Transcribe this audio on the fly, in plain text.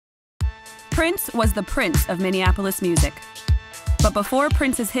Prince was the Prince of Minneapolis music. But before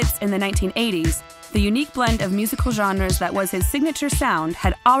Prince's hits in the 1980s, the unique blend of musical genres that was his signature sound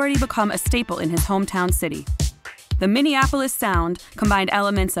had already become a staple in his hometown city. The Minneapolis sound combined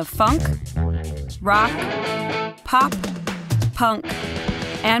elements of funk, rock, pop, punk,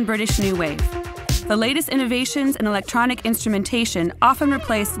 and British New Wave. The latest innovations in electronic instrumentation often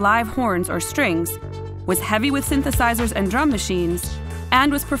replaced live horns or strings, was heavy with synthesizers and drum machines,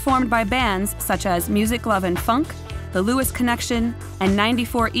 and was performed by bands such as Music Love and Funk, The Lewis Connection, and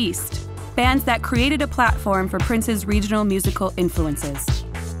 94 East, bands that created a platform for Prince's regional musical influences.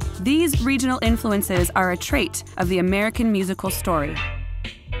 These regional influences are a trait of the American musical story.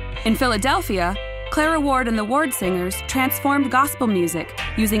 In Philadelphia, Clara Ward and the Ward Singers transformed gospel music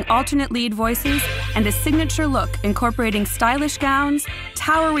using alternate lead voices and a signature look incorporating stylish gowns,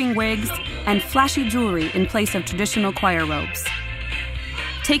 towering wigs, and flashy jewelry in place of traditional choir robes.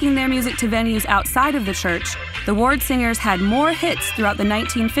 Taking their music to venues outside of the church, the Ward Singers had more hits throughout the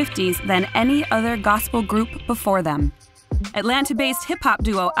 1950s than any other gospel group before them. Atlanta-based hip-hop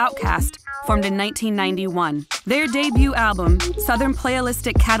duo Outkast formed in 1991. Their debut album, Southern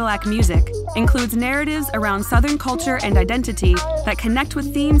Playalistic Cadillac Music, includes narratives around Southern culture and identity that connect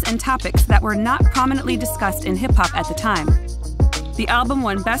with themes and topics that were not prominently discussed in hip-hop at the time. The album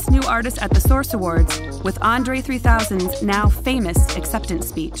won Best New Artist at the Source Awards with André 3000's now famous acceptance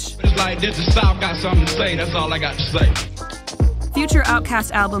speech. It's like this, the South got something to say, that's all I got to say. Future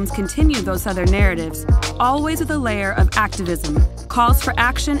Outkast albums continue those Southern narratives, always with a layer of activism, calls for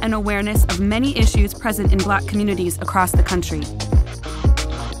action and awareness of many issues present in Black communities across the country.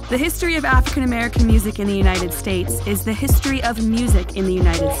 The history of African American music in the United States is the history of music in the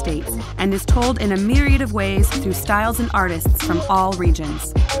United States and is told in a myriad of ways through styles and artists from all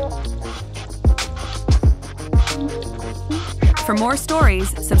regions. For more stories,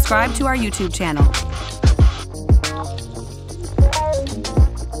 subscribe to our YouTube channel.